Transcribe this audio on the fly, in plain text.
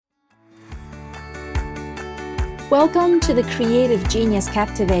Welcome to the Creative Genius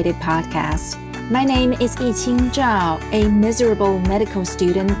Captivated podcast. My name is Yiqing Zhao, a miserable medical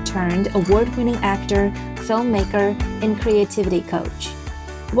student turned award-winning actor, filmmaker, and creativity coach.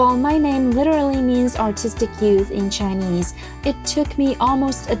 While my name literally means artistic youth in Chinese, it took me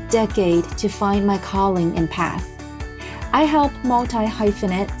almost a decade to find my calling and path. I help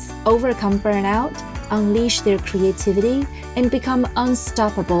multi-hyphenates overcome burnout, unleash their creativity, and become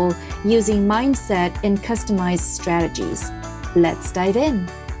unstoppable using mindset and customized strategies. Let's dive in.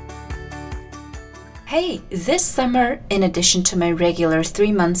 Hey, this summer, in addition to my regular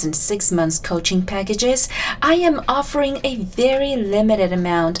 3 months and 6 months coaching packages, I am offering a very limited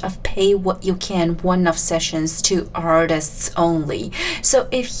amount of pay what you can one-off sessions to artists only. So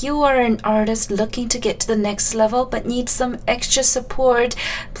if you are an artist looking to get to the next level but need some extra support,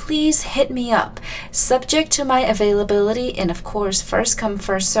 please hit me up. Subject to my availability and of course first come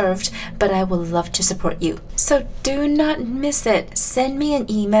first served, but I would love to support you. So do not miss it. Send me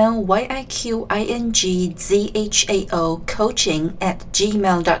an email, yiqingzhao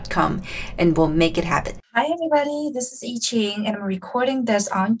coaching@gmail.com, and we'll make it happen. Hi everybody, this is Yiqing and I'm recording this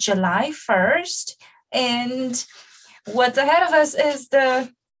on July 1st. And what's ahead of us is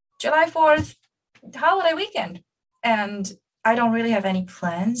the July 4th holiday weekend. And I don't really have any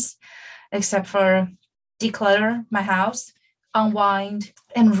plans except for declutter my house, unwind,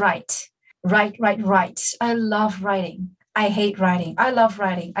 and write. Write. I love writing. I hate writing. I love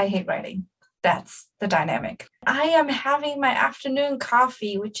writing. I hate writing. That's the dynamic. I am having my afternoon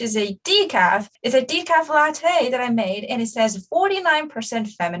coffee, which is a decaf. It's a decaf latte that I made, and it says 49%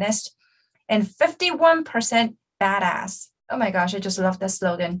 feminist and 51% badass. Oh my gosh, I just love that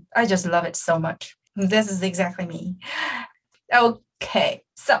slogan. I just love it so much. This is exactly me. Okay,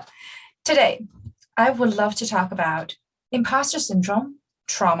 so today I would love to talk about imposter syndrome,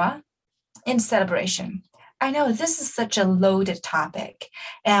 trauma, and celebration. I know this is such a loaded topic,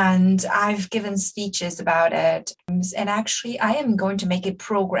 and I've given speeches about it. And actually, I am going to make a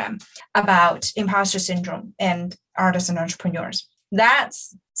program about imposter syndrome and artists and entrepreneurs.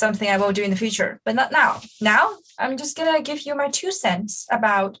 That's something I will do in the future, but not now. Now, I'm just going to give you my 2 cents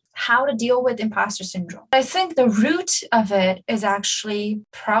about how to deal with imposter syndrome. I think the root of it is actually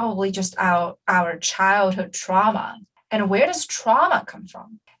probably just our childhood trauma. And where does trauma come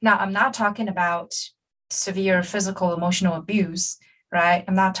from? Now, I'm not talking about severe physical, emotional abuse, right?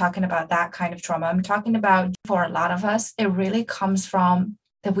 I'm not talking about that kind of trauma. I'm talking about, for a lot of us, it really comes from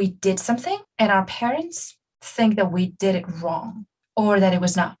that we did something and our parents think that we did it wrong or that it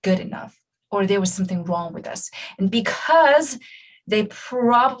was not good enough or there was something wrong with us. And because they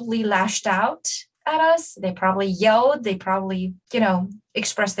probably lashed out at us, they probably yelled, they probably,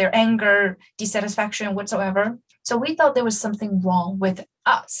 expressed their anger, dissatisfaction, whatsoever. So we thought there was something wrong with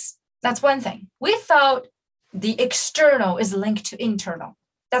us. That's one thing. We thought the external is linked to internal.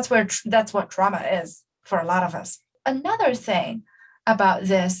 That's what trauma is for a lot of us. Another thing about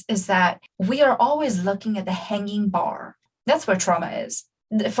this is that we are always looking at the hanging bar. That's where trauma is.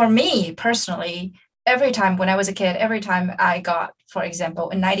 For me personally, every time when I was a kid, every time I got, for example,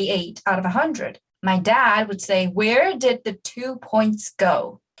 a 98 out of 100, my dad would say, "Where did the 2 points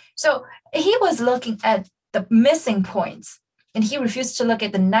go?" So he was looking at the missing points. And he refused to look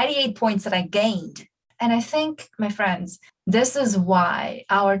at the 98 points that I gained. And I think, my friends, this is why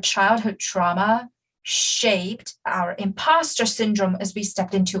our childhood trauma shaped our imposter syndrome as we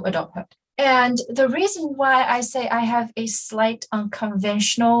stepped into adulthood. And the reason why I say I have a slight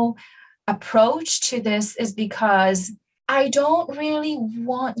unconventional approach to this is because I don't really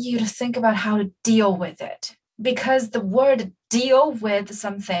want you to think about how to deal with it. Because the word deal with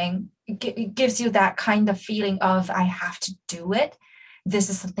something gives you that kind of feeling of, I have to do it. This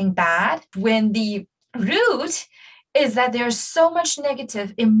is something bad. When the root is that there's so much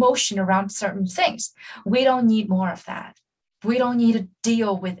negative emotion around certain things. We don't need more of that. We don't need to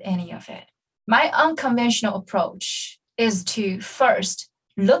deal with any of it. My unconventional approach is to first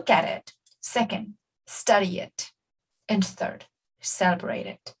look at it. Second, study it. And third, celebrate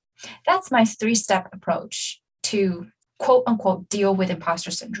it. That's my 3-step approach to quote unquote deal with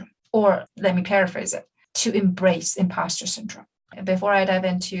imposter syndrome. Or let me paraphrase it, to embrace imposter syndrome. Before I dive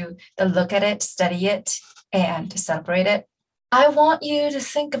into the look at it, study it, and celebrate it, I want you to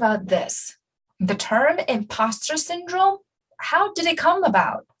think about this. The term imposter syndrome, how did it come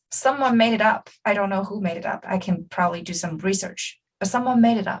about? Someone made it up. I don't know who made it up. I can probably do some research, but someone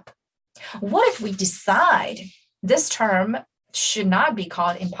made it up. What if we decide this term should not be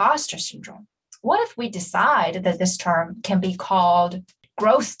called imposter syndrome? What if we decide that this term can be called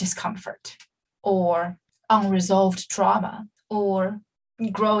growth discomfort or unresolved trauma or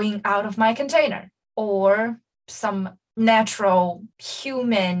growing out of my container or some natural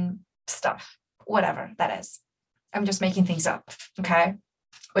human stuff, whatever that is. I'm just making things up, okay?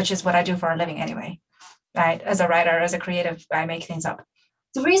 Which is what I do for a living anyway, right? As a writer, as a creative, I make things up.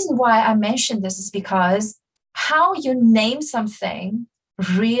 The reason why I mentioned this is because how you name something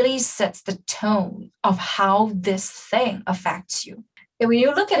really sets the tone of how this thing affects you. And when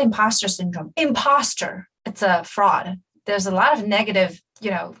you look at imposter syndrome, imposter, it's a fraud. There's a lot of negative,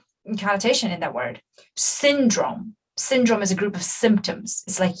 connotation in that word. Syndrome is a group of symptoms.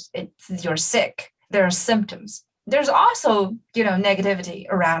 It's like you're sick. There are symptoms. There's also, negativity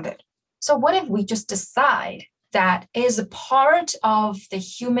around it. So what if we just decide that is a part of the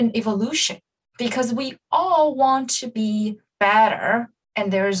human evolution? Because we all want to be better,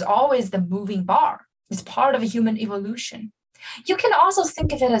 and there's always the moving bar. It's part of a human evolution. You can also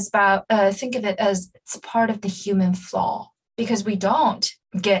think of it as it's part of the human flaw, because we don't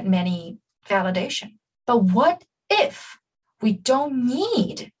get many validation. But what if we don't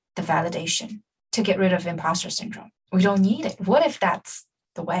need the validation to get rid of imposter syndrome? We don't need it. What if that's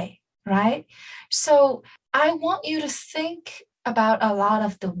the way, right? So I want you to think about a lot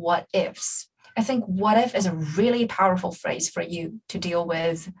of the what ifs. I think what if is a really powerful phrase for you to deal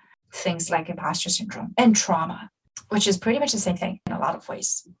with things like imposter syndrome and trauma, which is pretty much the same thing in a lot of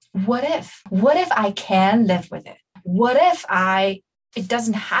ways. What if? What if I can live with it? What if it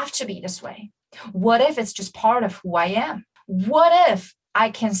doesn't have to be this way? What if it's just part of who I am? What if I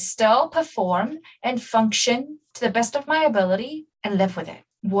can still perform and function to the best of my ability and live with it?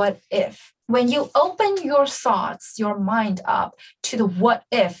 What if? When you open your thoughts, your mind up to the what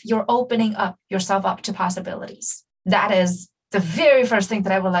if, you're opening up yourself up to possibilities. That is the very first thing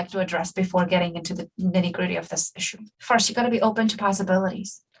that I would like to address before getting into the nitty-gritty of this issue. First, you got to be open to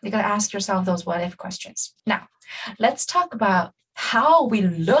possibilities. You got to ask yourself those what if questions. Now, let's talk about how we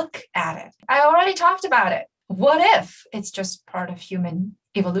look at it. I already talked about it. What if it's just part of human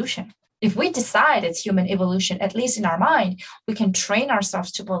evolution? If we decide it's human evolution, at least in our mind, we can train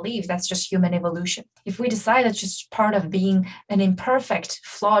ourselves to believe that's just human evolution. If we decide it's just part of being an imperfect,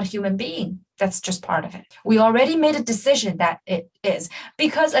 flawed human being, that's just part of it. We already made a decision that it is.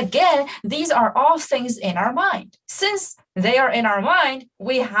 Because again, these are all things in our mind. Since they are in our mind,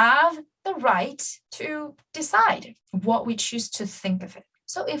 we have the right to decide what we choose to think of it.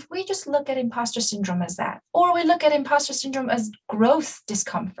 So if we just look at imposter syndrome as that, or we look at imposter syndrome as growth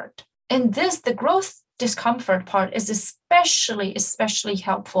discomfort, and the growth discomfort part is especially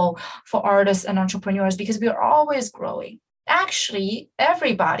helpful for artists and entrepreneurs because we are always growing. Actually,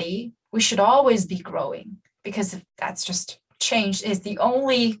 everybody, we should always be growing because that's just change is the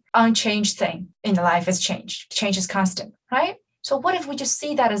only unchanged thing in life is change. Change is constant, right? So what if we just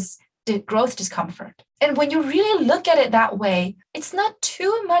see that as the growth discomfort? And when you really look at it that way, it's not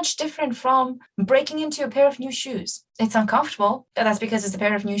too much different from breaking into a pair of new shoes. It's uncomfortable, but that's because it's a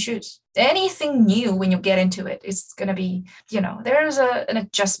pair of new shoes. Anything new, when you get into it, it's going to be, there's an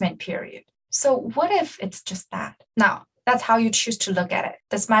adjustment period. So what if it's just that? Now, that's how you choose to look at it.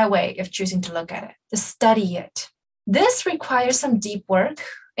 That's my way of choosing to look at it, to study it. This requires some deep work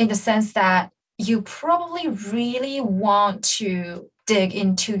in the sense that you probably really want to dig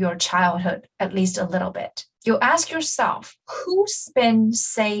into your childhood at least a little bit. You ask yourself, who's been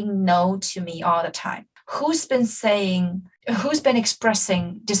saying no to me all the time? Who's been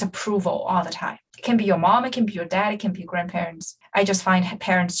expressing disapproval all the time? It can be your mom, it can be your dad, it can be your grandparents. I just find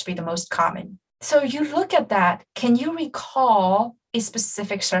parents to be the most common. So you look at that, can you recall a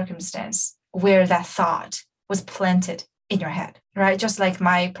specific circumstance where that thought was planted in your head, right? Just like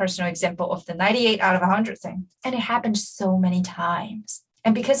my personal example of the 98 out of 100 thing. And it happened so many times.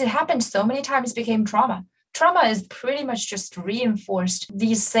 And because it happened so many times, it became trauma. Trauma is pretty much just reinforced.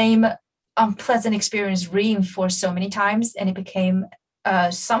 These same unpleasant experience reinforced so many times, and it became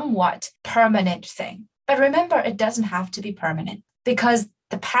a somewhat permanent thing. But remember, it doesn't have to be permanent because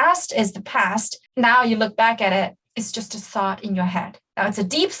the past is the past. Now you look back at it, it's just a thought in your head. Now it's a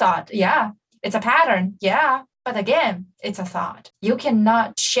deep thought. Yeah. It's a pattern. Yeah. But again, it's a thought. You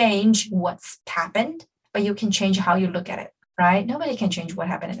cannot change what's happened, but you can change how you look at it, right? Nobody can change what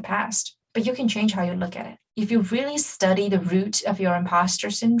happened in the past, but you can change how you look at it. If you really study the root of your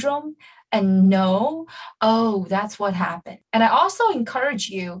imposter syndrome and know, oh, that's what happened. And I also encourage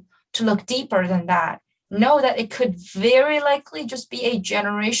you to look deeper than that. Know that it could very likely just be a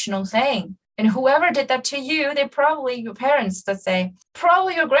generational thing. And whoever did that to you, they probably, your parents, let's say,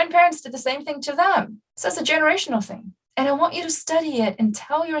 probably your grandparents did the same thing to them. So it's a generational thing. And I want you to study it and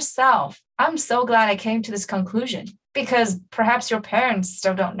tell yourself, I'm so glad I came to this conclusion, because perhaps your parents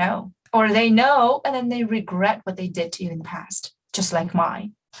still don't know, or they know and then they regret what they did to you in the past, just like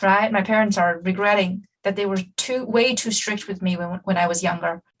mine, right? My parents are regretting that they were way too strict with me when I was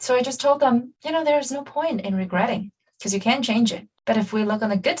younger. So I just told them, there's no point in regretting because you can't change it. But if we look on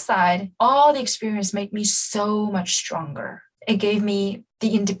the good side, all the experience made me so much stronger. It gave me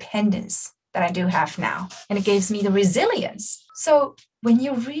the independence that I do have now, and it gives me the resilience. So when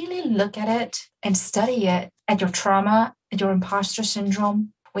you really look at it and study it, at your trauma, at your imposter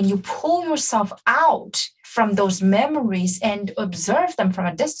syndrome, when you pull yourself out from those memories and observe them from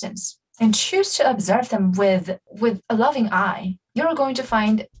a distance and choose to observe them with a loving eye, you're going to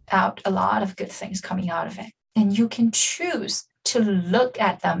find out a lot of good things coming out of it. And you can choose to look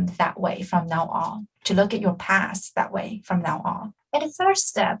at them that way from now on, to look at your past that way from now on. And the first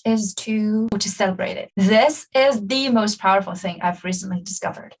step is to celebrate it. This is the most powerful thing I've recently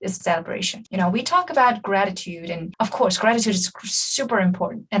discovered, is celebration. We talk about gratitude, and of course, gratitude is super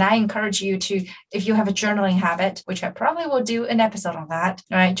important. And I encourage you to, if you have a journaling habit, which I probably will do an episode on that,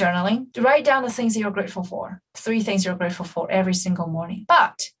 all right, journaling, to write down the things that you're grateful for, 3 things you're grateful for every single morning.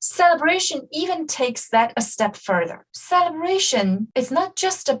 But celebration even takes that a step further. Celebration is not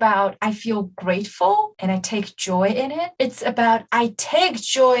just about I feel grateful and I take joy in it. It's about I take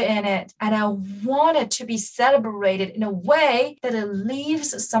joy in it and I want it to be celebrated in a way that it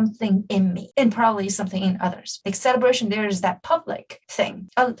leaves something in me and probably something in others. Like celebration, there is that public thing.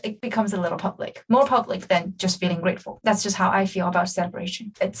 It becomes a little public, more public than just feeling grateful. That's just how I feel about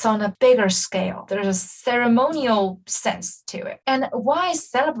celebration. It's on a bigger scale. There's a ceremonial sense to it. And why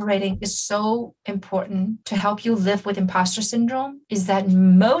celebrating is so important to help you live with imposter syndrome is that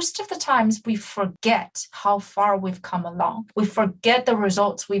most of the times we forget how far we've come along. We forget the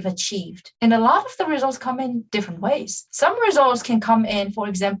results we've achieved. And a lot of the results come in different ways. Some results can come in, for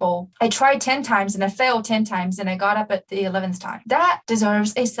example, I tried 10 times and I failed 10 times and I got up at the 11th time. That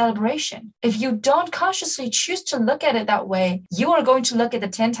deserves a celebration. If you don't consciously choose to look at it that way, you are going to look at the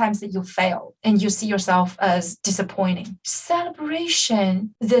 10 times that you failed and you see yourself as disappointing.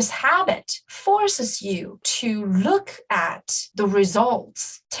 Celebration, this habit, forces you to look at the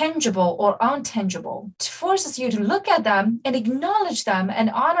results, tangible or untangible. It forces you to look at them and acknowledge them and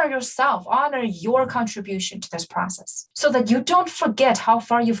honor yourself, honor your contribution to this process so that you don't forget how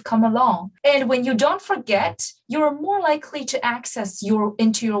far you've come along. And when you don't forget, you're more likely to access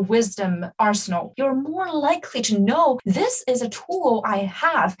into your wisdom arsenal. You're more likely to know this is a tool I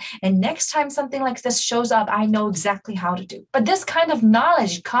have. And next time something like this shows up, I know exactly how to do. But this kind of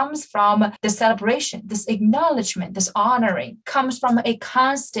knowledge comes from the celebration, this acknowledgement, this honoring, comes from a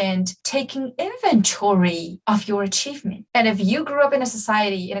constant taking inventory of your achievement. And if you grew up in a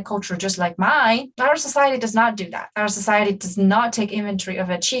society, in a culture just like mine, our society does not do that. Our society does not take inventory of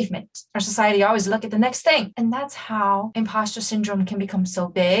achievement. Our society always look at the next thing. And that's how imposter syndrome can become so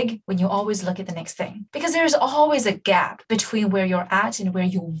big when you always look at the next thing. Because there's always a gap between where you're at and where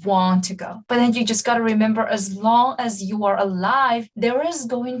you want to go. But then you just got to remember, as long as you are alive, there is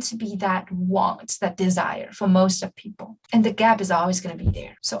going to be that want, that desire for most of people. And the gap is always going to be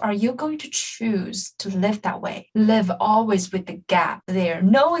there. So are you going to choose to live that way? Live always with the gap there,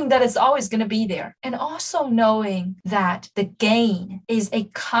 knowing that it's always going to be there. And also knowing that the gain is a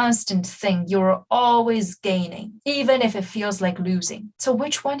constant thing. You're always gaining, even if it feels like losing. So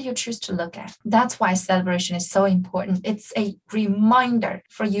which one do you choose to look at? That's why celebration is so important. It's a reminder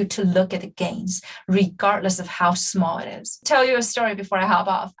for you to look at the gains, regardless of how small it is. Tell you a story before I hop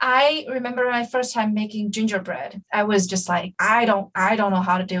off. I remember my first time making gingerbread. I was just like, I don't know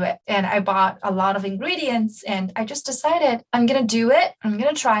how to do it. And I bought a lot of ingredients and I just decided I'm going to do it. I'm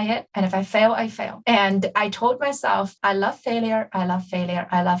going to try it. And if I fail, I fail. And I told myself, I love failure. I love failure.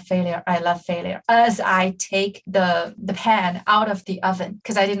 I love failure. I love failure. As I take the pan out of the oven,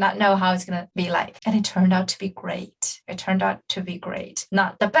 because I did not know how it's going to be like. And it turned out to be great. It turned out to be great.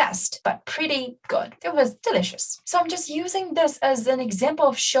 Not the best, but pretty good. It was delicious. So I'm just using this as an example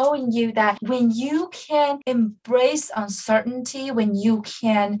of showing you that when you can embrace uncertainty, when you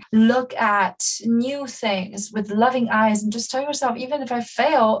can look at new things with loving eyes and just tell yourself, even if I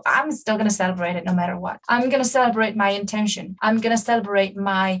fail, I'm still going to celebrate it no matter what. I'm going to celebrate my intention. I'm going to celebrate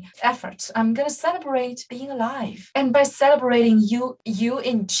my efforts. I'm going to celebrate being alive. And by celebrating, you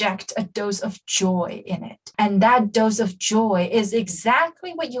inject a dose of joy in it. And that dose of joy is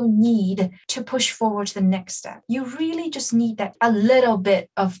exactly what you need to push forward to the next step. You really just need that a little bit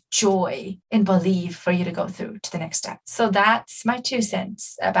of joy and belief for you to go through to the next step. So that's my 2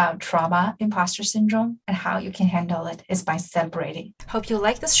 cents about trauma, imposter syndrome, and how you can handle it is by celebrating. Hope you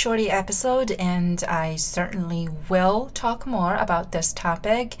like this shorty episode, and I certainly will talk more about this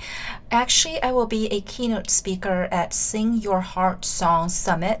topic. Actually, I will be a keynote speaker at Sing Your Heart Song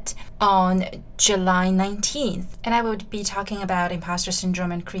Summit on July 19th, and I would be talking about imposter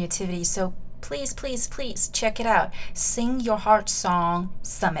syndrome and creativity. So please, please, please check it out. Sing Your Heart Song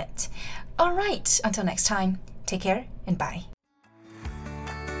Summit. All right, until next time, take care and bye.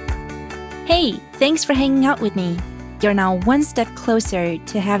 Hey, thanks for hanging out with me. You're now one step closer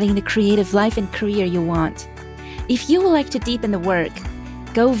to having the creative life and career you want. If you would like to deepen the work,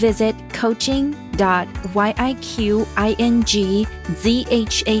 go visit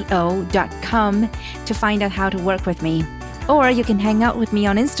coaching.yiqingzhao.com to find out how to work with me. Or you can hang out with me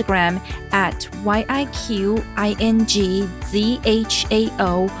on Instagram at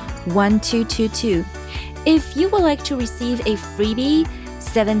yiqingzhao1222. If you would like to receive a freebie,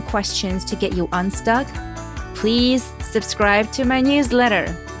 7 questions to get you unstuck, please subscribe to my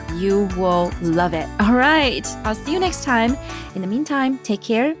newsletter. You will love it. All right, I'll see you next time. In the meantime, take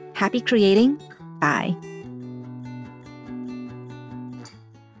care. Happy creating. Bye.